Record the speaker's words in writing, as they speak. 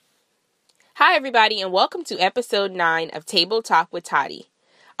Hi, everybody, and welcome to episode 9 of Table Talk with Toddy.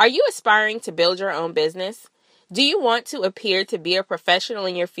 Are you aspiring to build your own business? Do you want to appear to be a professional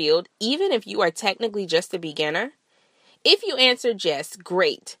in your field, even if you are technically just a beginner? If you answered yes,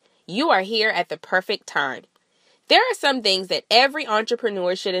 great. You are here at the perfect time. There are some things that every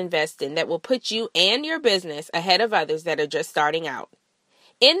entrepreneur should invest in that will put you and your business ahead of others that are just starting out.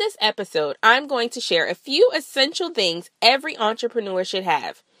 In this episode, I'm going to share a few essential things every entrepreneur should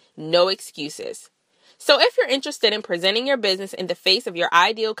have. No excuses. So if you're interested in presenting your business in the face of your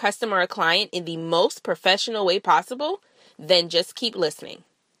ideal customer or client in the most professional way possible, then just keep listening.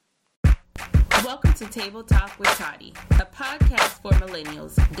 Welcome to Table Talk with Toddy, a podcast for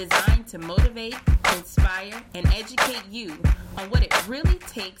millennials designed to motivate, inspire, and educate you on what it really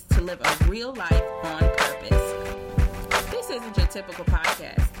takes to live a real life on purpose. This isn't your typical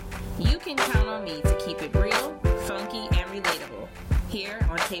podcast. You can count on me to keep it real, funky, and relatable here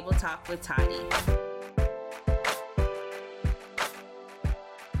on Table Talk with Toddy.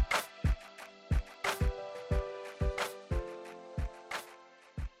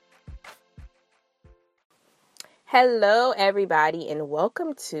 Hello, everybody, and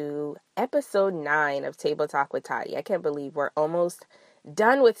welcome to episode 9 of Table Talk with Toddy. I can't believe we're almost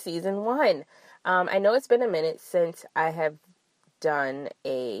done with season 1. I know it's been a minute since I have done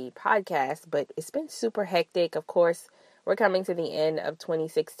a podcast, but it's been super hectic. Of course, we're coming to the end of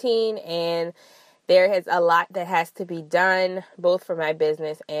 2016, and there is a lot that has to be done, both for my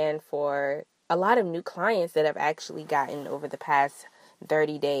business and for a lot of new clients that I've actually gotten over the past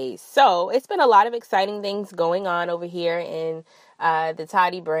 30 days. So it's been a lot of exciting things going on over here in the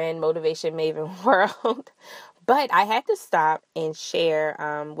Toddy brand Motivation Maven world. But I had to stop and share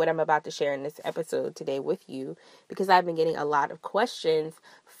what I'm about to share in this episode today with you because I've been getting a lot of questions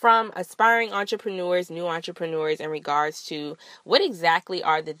from aspiring entrepreneurs, new entrepreneurs, in regards to what exactly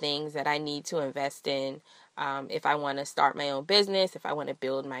are the things that I need to invest in if I want to start my own business, if I want to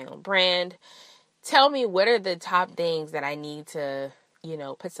build my own brand. Tell me, what are the top things that I need to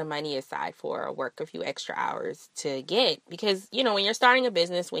put some money aside for or work a few extra hours to get? Because, when you're starting a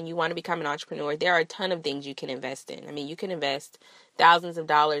business, when you want to become an entrepreneur, there are a ton of things you can invest in. I mean, you can invest thousands of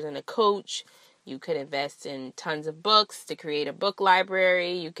dollars in a coach. You could invest in tons of books to create a book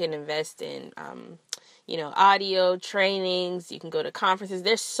library. You can invest in, audio trainings. You can go to conferences.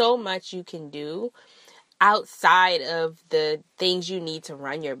 There's so much you can do outside of the things you need to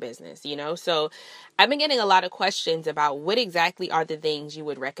run your business, So I've been getting a lot of questions about what exactly are the things you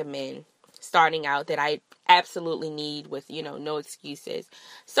would recommend starting out that I absolutely need with, no excuses.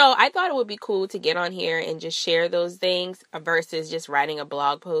 So I thought it would be cool to get on here and just share those things versus just writing a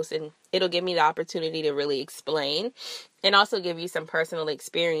blog post, and it'll give me the opportunity to really explain and also give you some personal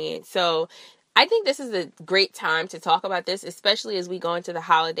experience. So I think this is a great time to talk about this, especially as we go into the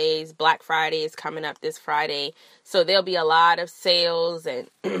holidays. Black Friday is coming up this Friday, so there'll be a lot of sales and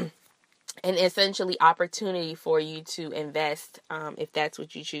and essentially opportunity for you to invest if that's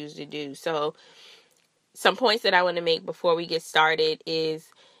what you choose to do. So some points that I want to make before we get started is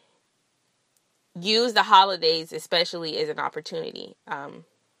use the holidays especially as an opportunity.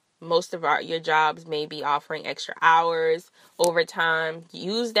 Most of your jobs may be offering extra hours, overtime.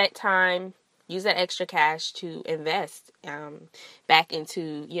 Use that time. Use that extra cash to invest back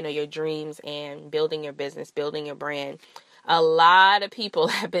into, your dreams and building your business, building your brand. A lot of people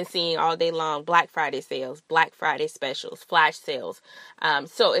have been seeing all day long Black Friday sales, Black Friday specials, flash sales.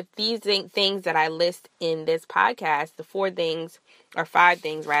 So if these things that I list in this podcast, the 5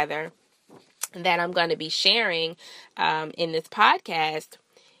 things rather, that I'm going to be sharing in this podcast,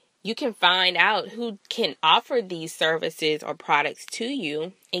 you can find out who can offer these services or products to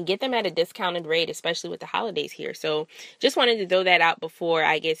you and get them at a discounted rate, especially with the holidays here. So just wanted to throw that out before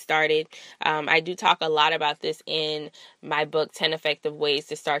I get started. I do talk a lot about this in my book, 10 Effective Ways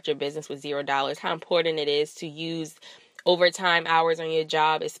to Start Your Business with $0, how important it is to use overtime hours on your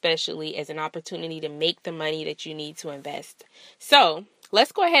job, especially as an opportunity to make the money that you need to invest. So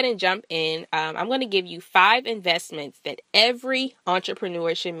let's go ahead and jump in. I'm going to give you 5 investments that every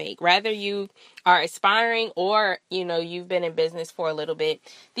entrepreneur should make. Whether you are aspiring or, you've been in business for a little bit.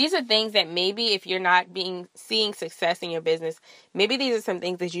 These are things that maybe if you're not seeing success in your business, maybe these are some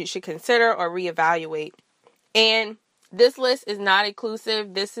things that you should consider or reevaluate. And this list is not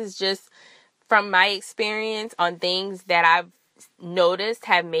inclusive. This is just from my experience on things that I've noticed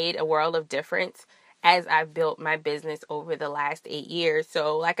have made a world of difference as I've built my business over the last 8 years.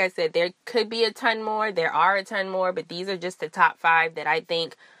 So like I said, there could be a ton more. There are a ton more, but these are just the top 5 that I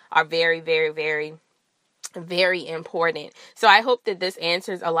think are very, very, very Very important. So I hope that this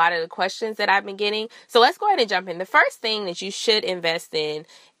answers a lot of the questions that I've been getting. So let's go ahead and jump in. The first thing that you should invest in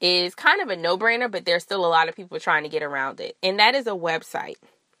is kind of a no-brainer, but there's still a lot of people trying to get around it. And that is a website.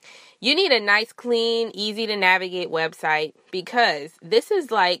 You need a nice, clean, easy to navigate website, because this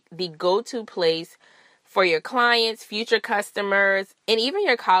is like the go-to place for your clients, future customers, and even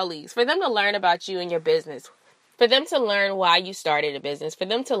your colleagues, for them to learn about you and your business, for them to learn why you started a business, for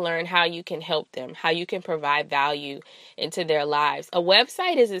them to learn how you can help them, how you can provide value into their lives. A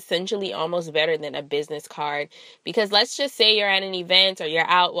website is essentially almost better than a business card, because let's just say you're at an event or you're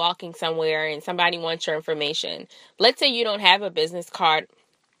out walking somewhere and somebody wants your information. Let's say you don't have a business card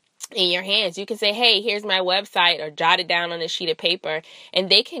in your hands. You can say, hey, here's my website, or jot it down on a sheet of paper, and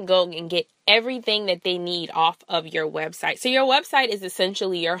they can go and get everything that they need off of your website. So your website is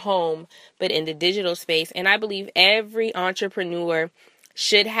essentially your home, but in the digital space. And I believe every entrepreneur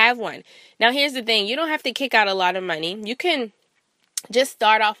should have one. Now, here's the thing. You don't have to kick out a lot of money. You can just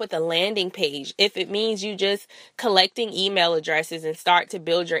start off with a landing page. If it means you just collecting email addresses and start to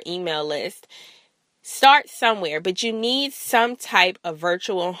build your email list, start somewhere, but you need some type of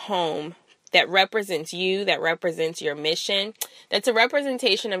virtual home that represents you, that represents your mission, that's a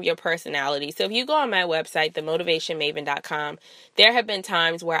representation of your personality. So if you go on my website, themotivationmaven.com, there have been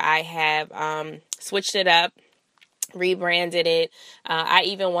times where I have switched it up, rebranded it. I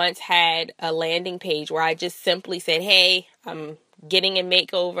even once had a landing page where I just simply said, hey, I'm getting a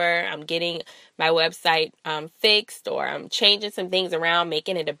makeover, I'm getting my website fixed, or I'm changing some things around,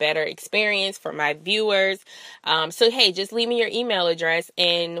 making it a better experience for my viewers. So hey, just leave me your email address,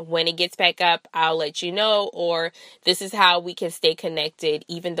 and when it gets back up, I'll let you know, or this is how we can stay connected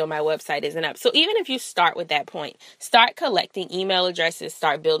even though my website isn't up. So even if you start with that point, start collecting email addresses,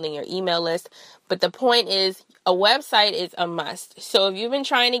 start building your email list. But the point is, a website is a must. So if you've been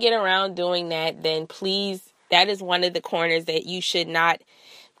trying to get around doing that, then please, that is one of the corners that you should not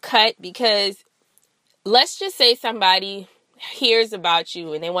cut, because let's just say somebody hears about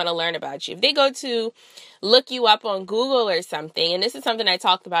you and they want to learn about you. If they go to look you up on Google or something, and this is something I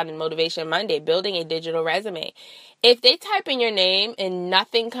talked about in Motivation Monday, building a digital resume. If they type in your name and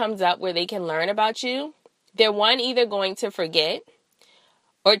nothing comes up where they can learn about you, they're either going to forget,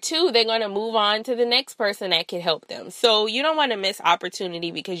 or two, they're going to move on to the next person that can help them. So you don't want to miss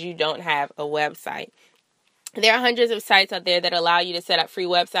opportunity because you don't have a website. There are hundreds of sites out there that allow you to set up free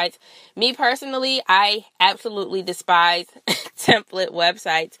websites. Me personally, I absolutely despise template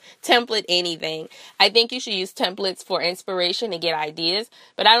websites, template anything. I think you should use templates for inspiration to get ideas,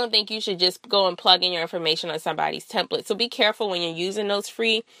 but I don't think you should just go and plug in your information on somebody's template. So be careful when you're using those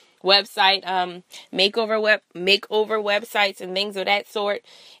free website makeover websites and things of that sort,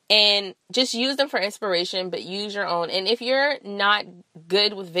 and just use them for inspiration, but use your own. And if you're not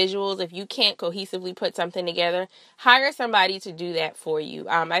good with visuals, if you can't cohesively put something together, hire somebody to do that for you.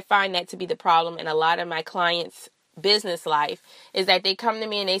 I find that to be the problem in a lot of my clients' business life, is that they come to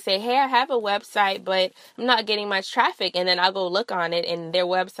me and they say, hey, I have a website, but I'm not getting much traffic. And then I'll go look on it and their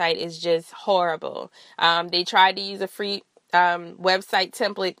website is just horrible. They tried to use a free website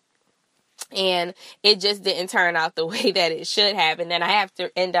template, and it just didn't turn out the way that it should have. And then I have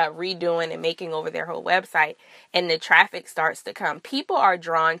to end up redoing and making over their whole website, and the traffic starts to come. People are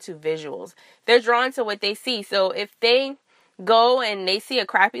drawn to visuals. They're drawn to what they see. So if they go and they see a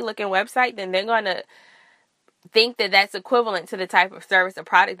crappy looking website, then they're going to think that that's equivalent to the type of service or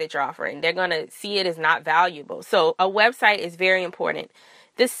product that you're offering. They're going to see it as not valuable. So a website is very important.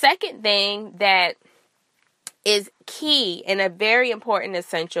 The second thing that is key and a very important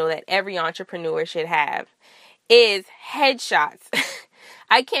essential that every entrepreneur should have is headshots.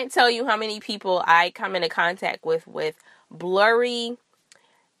 I can't tell you how many people I come into contact with blurry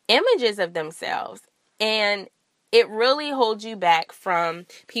images of themselves, and it really holds you back from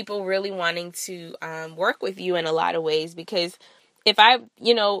people really wanting to work with you in a lot of ways, because if I,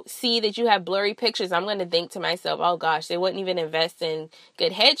 see that you have blurry pictures, I'm going to think to myself, oh gosh, they wouldn't even invest in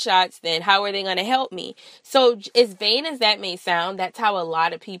good headshots, then how are they going to help me? So as vain as that may sound, that's how a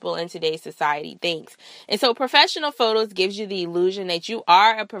lot of people in today's society thinks. And so professional photos gives you the illusion that you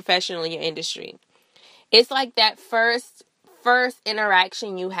are a professional in your industry. It's like that first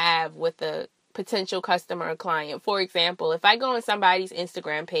interaction you have with a potential customer or client. For example, if I go on somebody's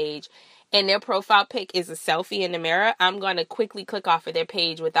Instagram page and their profile pic is a selfie in the mirror, I'm going to quickly click off of their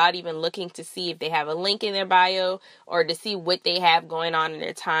page without even looking to see if they have a link in their bio or to see what they have going on in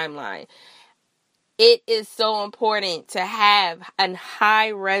their timeline. It is so important to have a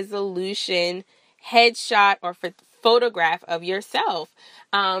high resolution headshot or photograph of yourself.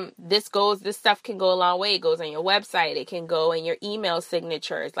 This stuff can go a long way. It goes on your website. It can go in your email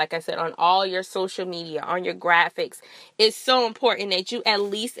signatures. Like I said, on all your social media, on your graphics. It's so important that you at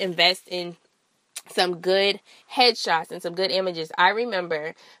least invest in some good headshots and some good images. I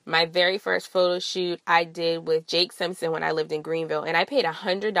remember my very first photo shoot I did with Jake Simpson when I lived in Greenville, and I paid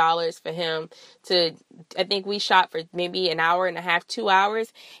 $100 for him to, I think we shot for maybe an hour and a half, 2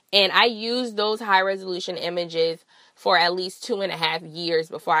 hours, and I used those high resolution images for at least 2.5 years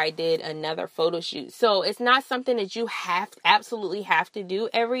before I did another photo shoot. So it's not something that you absolutely have to do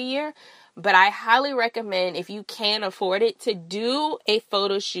every year. But I highly recommend, if you can afford it, to do a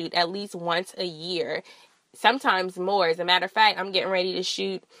photo shoot at least once a year, sometimes more. As a matter of fact, I'm getting ready to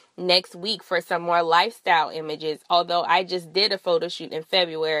shoot next week for some more lifestyle images, although I just did a photo shoot in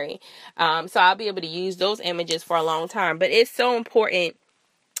February. So I'll be able to use those images for a long time. But it's so important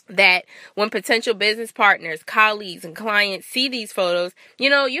that when potential business partners, colleagues, and clients see these photos, you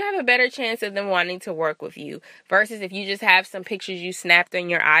have a better chance of them wanting to work with you versus if you just have some pictures you snapped on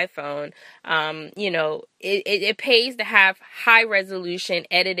your iPhone. It pays to have high resolution,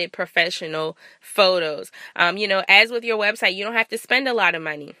 edited, professional photos. As with your website, you don't have to spend a lot of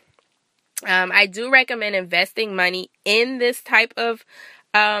money. I do recommend investing money in this type of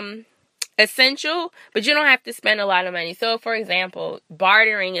essential, but you don't have to spend a lot of money. So, for example,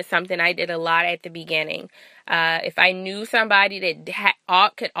 bartering is something I did a lot at the beginning. If I knew somebody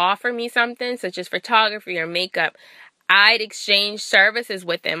that could offer me something, such as photography or makeup, I'd exchange services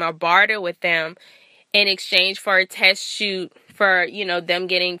with them or barter with them in exchange for a test shoot for, them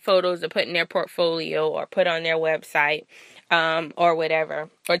getting photos to put in their portfolio or put on their website, or whatever,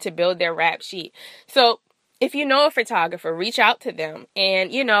 or to build their rap sheet. So, if you know a photographer, reach out to them.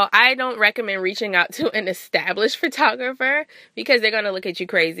 And, I don't recommend reaching out to an established photographer because they're going to look at you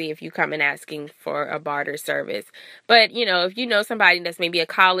crazy if you come and asking for a barter service. But, if you know somebody that's maybe a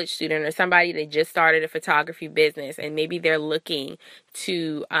college student or somebody that just started a photography business and maybe they're looking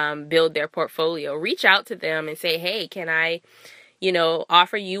to build their portfolio, reach out to them and say, hey, can I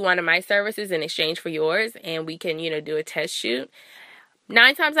offer you one of my services in exchange for yours? And we can, do a test shoot.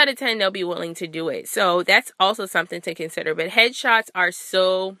 9 times out of 10, they'll be willing to do it. So that's also something to consider. But headshots are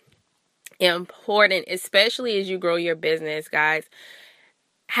so important, especially as you grow your business, guys.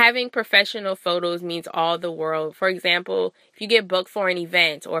 Having professional photos means all the world. For example, if you get booked for an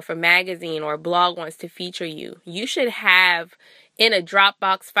event or if a magazine or a blog wants to feature you, you should have in a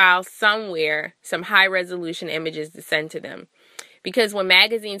Dropbox file somewhere some high resolution images to send to them. Because when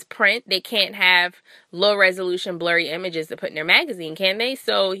magazines print, they can't have low resolution blurry images to put in their magazine, can they?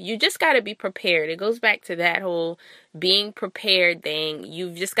 So you just got to be prepared. It goes back to that whole being prepared thing.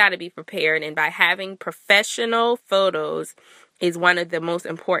 You've just got to be prepared. And by having professional photos is one of the most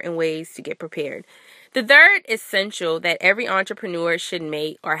important ways to get prepared. The third essential that every entrepreneur should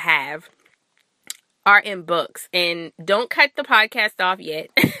make or have are in books. And don't cut the podcast off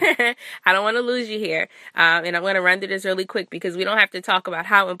yet. I don't want to lose you here. And I'm going to run through this really quick because we don't have to talk about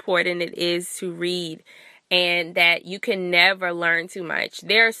how important it is to read and that you can never learn too much.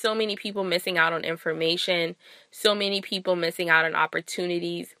 There are so many people missing out on information, so many people missing out on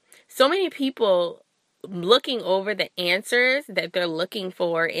opportunities, so many people looking over the answers that they're looking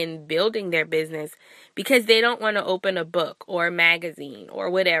for in building their business because they don't want to open a book or a magazine or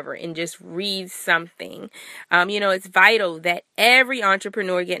whatever and just read something. It's vital that every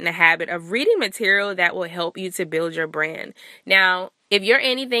entrepreneur get in the habit of reading material that will help you to build your brand. Now, if you're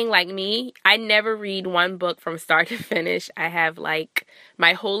anything like me, I never read one book from start to finish. I have like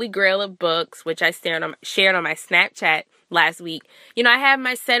my holy grail of books, which I shared on my Snapchat last week. I have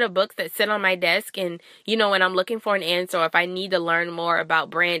my set of books that sit on my desk and, when I'm looking for an answer or if I need to learn more about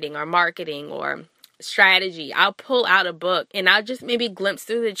branding or marketing or strategy, I'll pull out a book and I'll just maybe glimpse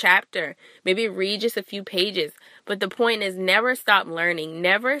through the chapter, maybe read just a few pages. But the point is never stop learning,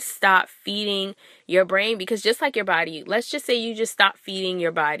 never stop feeding your brain because just like your body, let's just say you just stop feeding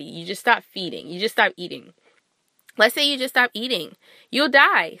your body. You just stop feeding. You just stop eating. Let's say you just stop eating. You'll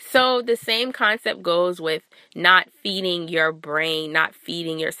die. So the same concept goes with not feeding your brain, not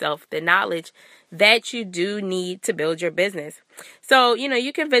feeding yourself the knowledge that you do need to build your business. So,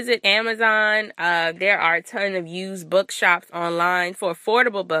 you can visit Amazon. There are a ton of used bookshops online for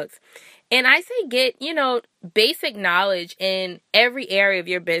affordable books. And I say get, basic knowledge in every area of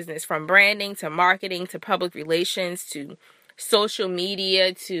your business, from branding to marketing to public relations to social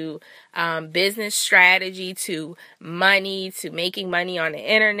media to business strategy to money to making money on the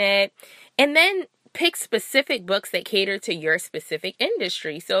internet. And then pick specific books that cater to your specific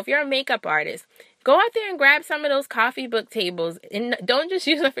industry. So if you're a makeup artist, Go out there and grab some of those coffee book tables, and don't just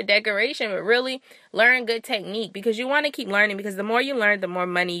use them for decoration, but really learn good technique, because you want to keep learning, because the more you learn, the more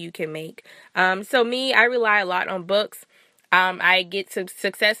money you can make. So me, I rely a lot on books. I get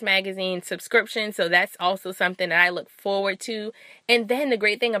Success Magazine subscription, so that's also something that I look forward to. And then the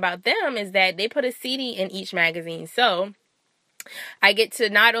great thing about them is that they put a CD in each magazine, so I get to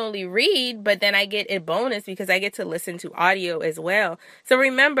not only read, but then I get a bonus because I get to listen to audio as well. So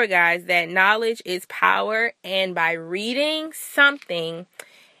remember, guys, that knowledge is power, and by reading something,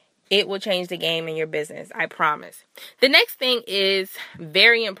 it will change the game in your business. I promise. The next thing is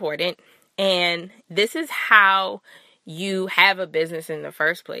very important, and this is how you have a business in the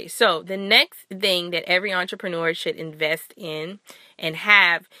first place. So the next thing that every entrepreneur should invest in and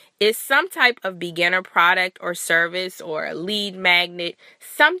have is some type of beginner product or service or a lead magnet,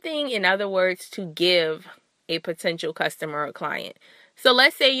 something, in other words, to give a potential customer or client. So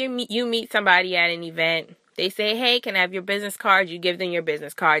let's say you meet somebody at an event. They say, hey, can I have your business card? You give them your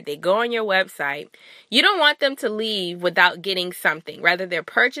business card. They go on your website. You don't want them to leave without getting something. Rather, they're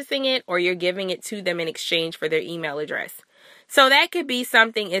purchasing it or you're giving it to them in exchange for their email address. So that could be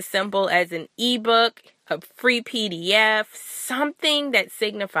something as simple as an ebook, a free PDF, something that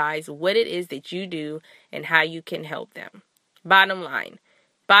signifies what it is that you do and how you can help them. Bottom line.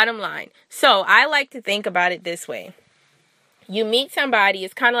 So I like to think about it this way. You meet somebody,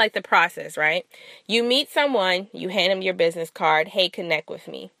 it's kind of like the process, right? You meet someone, you hand them your business card, hey, connect with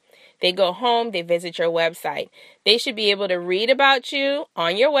me. They go home, they visit your website. They should be able to read about you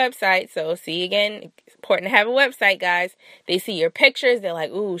on your website. So see, again, it's important to have a website, guys. They see your pictures, they're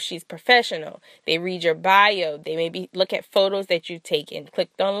like, ooh, she's professional. They read your bio, they maybe look at photos that you've taken,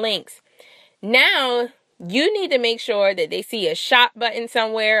 clicked on links. Now, you need to make sure that they see a shop button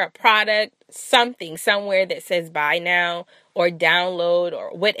somewhere, a product, something somewhere that says buy now or download or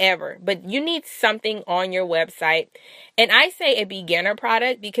whatever. But you need something on your website. And I say a beginner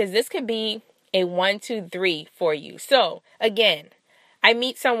product because this could be a 1, 2, 3 for you. So again, I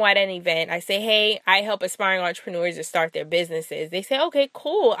meet someone at an event. I say, hey, I help aspiring entrepreneurs to start their businesses. They say, okay,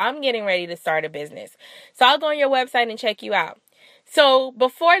 cool. I'm getting ready to start a business. So I'll go on your website and check you out. So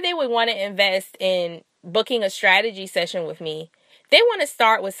before they would want to invest in booking a strategy session with me, they want to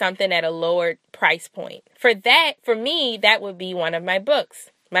start with something at a lower price point. For me, that would be one of my books.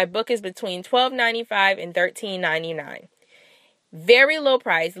 My book is between $12.95 and $13.99. Very low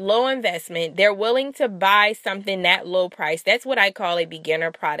price, low investment. They're willing to buy something that low price. That's what I call a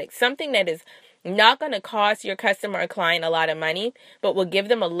beginner product. Something that is not going to cost your customer or client a lot of money, but will give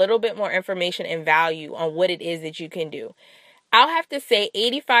them a little bit more information and value on what it is that you can do. I'll have to say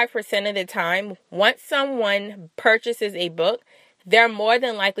 85% of the time, once someone purchases a book, they're more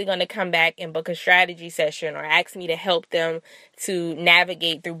than likely going to come back and book a strategy session or ask me to help them to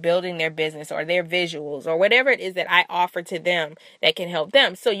navigate through building their business or their visuals or whatever it is that I offer to them that can help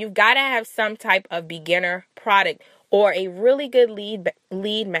them. So you've got to have some type of beginner product or a really good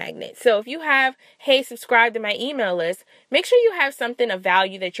lead magnet. So if you have, hey, subscribe to my email list, make sure you have something of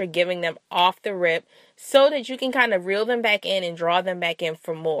value that you're giving them off the rip so that you can kind of reel them back in and draw them back in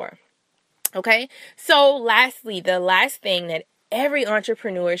for more. Okay? So lastly, the last thing that every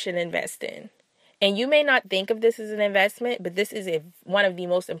entrepreneur should invest in. And you may not think of this as an investment, but this is one of the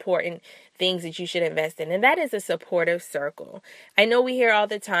most important things that you should invest in. And that is a supportive circle. I know we hear all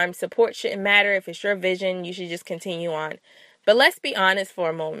the time, support shouldn't matter. If it's your vision, you should just continue on. But let's be honest for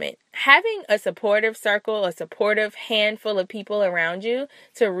a moment. Having a supportive circle, a supportive handful of people around you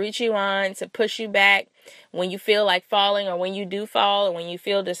to root you on, to push you back when you feel like falling or when you do fall or when you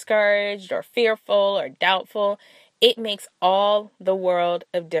feel discouraged or fearful or doubtful, it makes all the world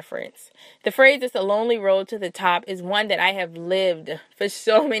of difference. The phrase, it's a lonely road to the top, is one that I have lived for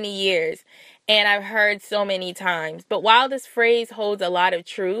so many years and I've heard so many times. But while this phrase holds a lot of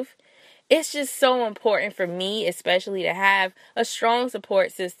truth, it's just so important for me, especially to have a strong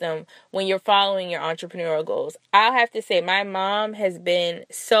support system when you're following your entrepreneurial goals. I'll have to say my mom has been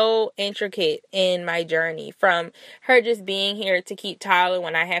so intricate in my journey, from her just being here to keep Tyler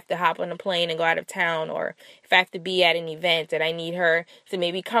when I have to hop on a plane and go out of town, or if I have to be at an event and I need her to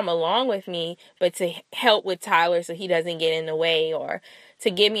maybe come along with me, but to help with Tyler so he doesn't get in the way, or to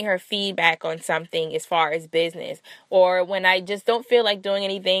give me her feedback on something as far as business, or when I just don't feel like doing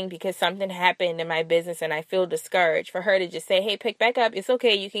anything because something happened in my business and I feel discouraged, for her to just say, hey, pick back up. It's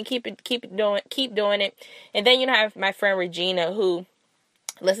okay. You can keep doing it. And then, I have my friend Regina, who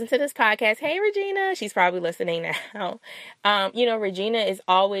listen to this podcast. Hey, Regina. She's probably listening now. Regina is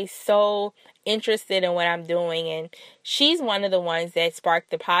always so interested in what I'm doing, and she's one of the ones that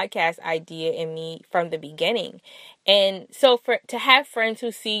sparked the podcast idea in me from the beginning. And so to have friends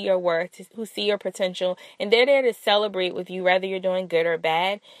who see your worth, who see your potential, and they're there to celebrate with you, whether you're doing good or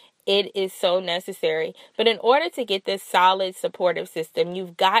bad, it is so necessary. But in order to get this solid supportive system,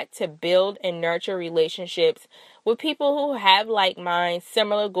 you've got to build and nurture relationships with people who have like minds,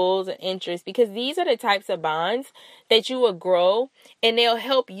 similar goals and interests, because these are the types of bonds that you will grow, and they'll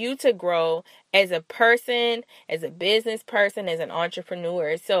help you to grow as a person, as a business person, as an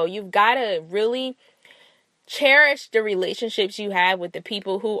entrepreneur. So you've got to really cherish the relationships you have with the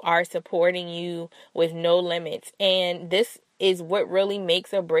people who are supporting you with no limits. And this is what really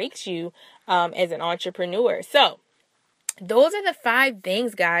makes or breaks you as an entrepreneur. So those are the 5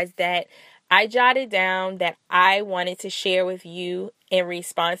 things, guys, that I jotted down that I wanted to share with you in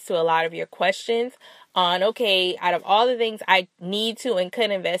response to a lot of your questions on, okay, out of all the things I need to and could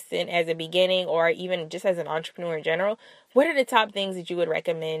invest in as a beginning, or even just as an entrepreneur in general, what are the top things that you would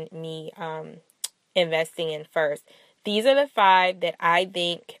recommend me investing in first? These are the 5 that I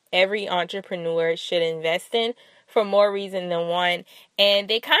think every entrepreneur should invest in for more reason than one. And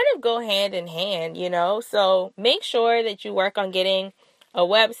they kind of go hand in hand, So make sure that you work on getting a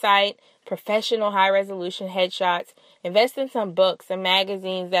website, professional high resolution headshots, invest in some books and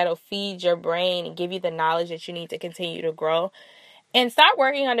magazines that'll feed your brain and give you the knowledge that you need to continue to grow. And start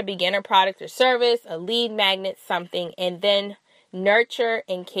working on a beginner product or service, a lead magnet, something, and then nurture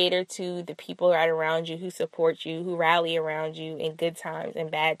and cater to the people right around you who support you, who rally around you in good times and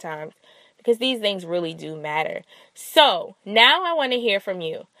bad times, because these things really do matter. So now I want to hear from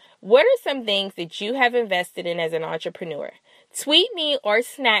you. What are some things that you have invested in as an entrepreneur? Tweet me or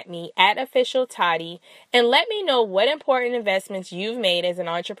snap me at Official Toddy and let me know what important investments you've made as an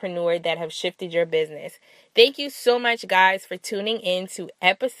entrepreneur that have shifted your business. Thank you so much, guys, for tuning in to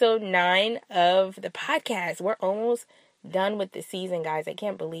episode 9 of the podcast. We're almost done with the season, guys. I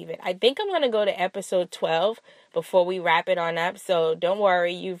can't believe it. I think I'm going to go to episode 12 before we wrap it on up. So don't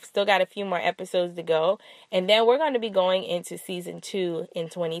worry. You've still got a few more episodes to go. And then we're going to be going into season 2 in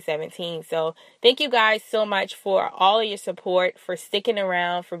 2017. So thank you guys so much for all of your support, for sticking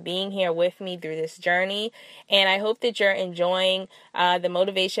around, for being here with me through this journey. And I hope that you're enjoying the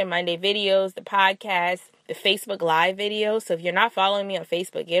Motivation Monday videos, the podcast, the Facebook Live videos. So if you're not following me on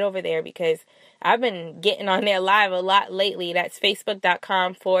Facebook, get over there, because I've been getting on there live a lot lately. That's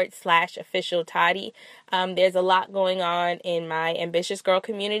facebook.com/official Toddy. There's a lot going on in my Ambitious Girl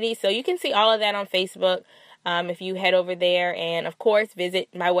community. So you can see all of that on Facebook if you head over there. And of course, visit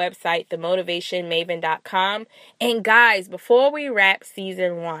my website, themotivationmaven.com. And guys, before we wrap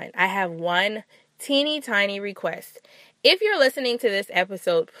season 1, I have one teeny tiny request. If you're listening to this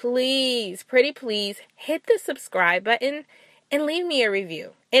episode, please, pretty please, hit the subscribe button and leave me a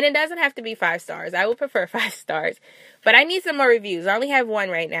review. And it doesn't have to be 5 stars. I would prefer 5 stars. But I need some more reviews. I only have 1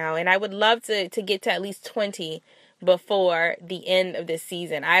 right now. And I would love to get to at least 20 before the end of this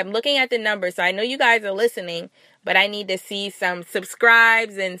season. I'm looking at the numbers, so I know you guys are listening, but I need to see some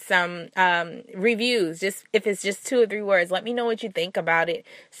subscribes and some reviews. Just if it's just 2 or 3 words, let me know what you think about it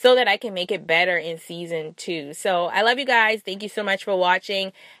so that I can make it better in season 2. So I love you guys. Thank you so much for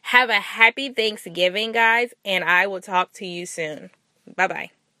watching. Have a happy Thanksgiving, guys, and I will talk to you soon.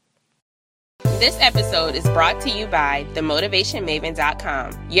 Bye-bye. This episode is brought to you by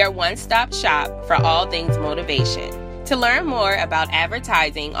themotivationmaven.com, your one-stop shop for all things motivation. To learn more about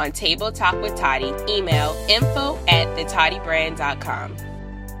advertising on Table Talk with Toddy, email info@thetoddybrand.com.